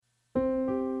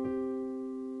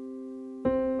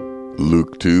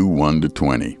Luke 2,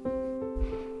 1-20.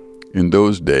 In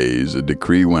those days, a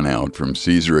decree went out from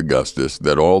Caesar Augustus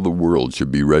that all the world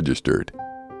should be registered.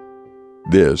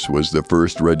 This was the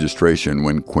first registration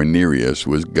when Quirinius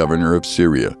was governor of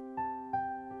Syria.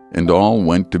 And all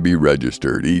went to be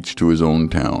registered, each to his own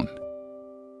town.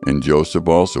 And Joseph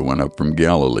also went up from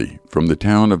Galilee, from the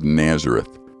town of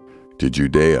Nazareth, to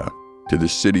Judea, to the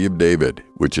city of David,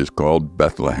 which is called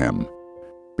Bethlehem,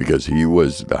 because he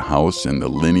was the house and the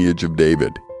lineage of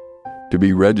David, to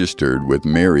be registered with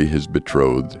Mary his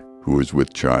betrothed, who was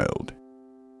with child.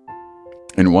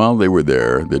 And while they were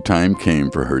there, the time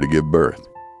came for her to give birth.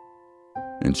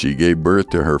 And she gave birth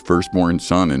to her firstborn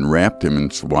son, and wrapped him in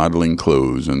swaddling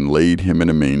clothes, and laid him in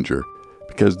a manger,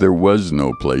 because there was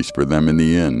no place for them in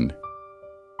the inn.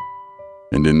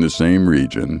 And in the same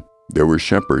region there were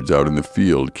shepherds out in the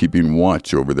field, keeping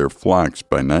watch over their flocks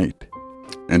by night.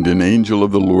 And an angel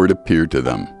of the Lord appeared to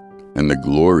them, and the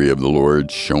glory of the Lord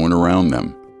shone around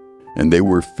them, and they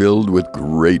were filled with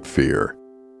great fear.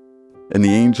 And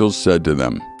the angel said to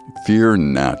them, "Fear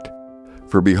not,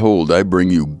 for behold, I bring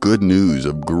you good news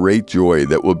of great joy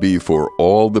that will be for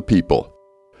all the people.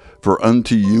 For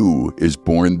unto you is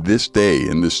born this day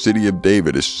in the city of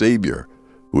David a Savior,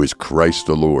 who is Christ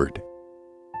the Lord.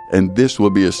 And this will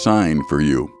be a sign for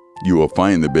you. You will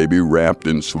find the baby wrapped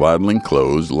in swaddling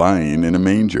clothes, lying in a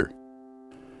manger."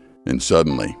 And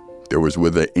suddenly there was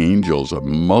with the angels a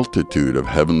multitude of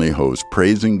heavenly hosts,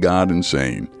 praising God and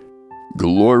saying,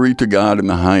 "Glory to God in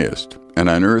the highest, and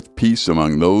on earth peace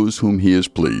among those whom he is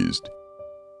pleased."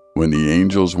 When the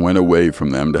angels went away from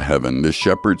them to heaven, the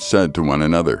shepherds said to one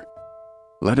another,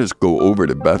 "Let us go over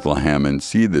to Bethlehem and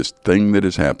see this thing that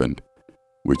has happened,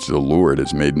 which the Lord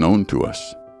has made known to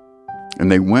us." And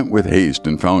they went with haste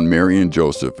and found Mary and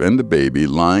Joseph and the baby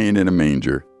lying in a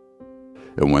manger.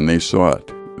 And when they saw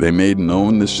it, they made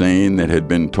known the saying that had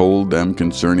been told them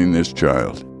concerning this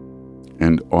child.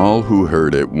 And all who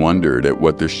heard it wondered at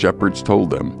what the shepherds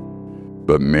told them.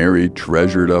 But Mary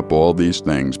treasured up all these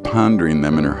things, pondering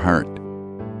them in her heart.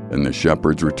 And the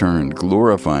shepherds returned,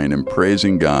 glorifying and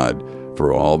praising God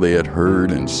for all they had heard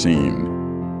and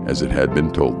seen, as it had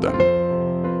been told them.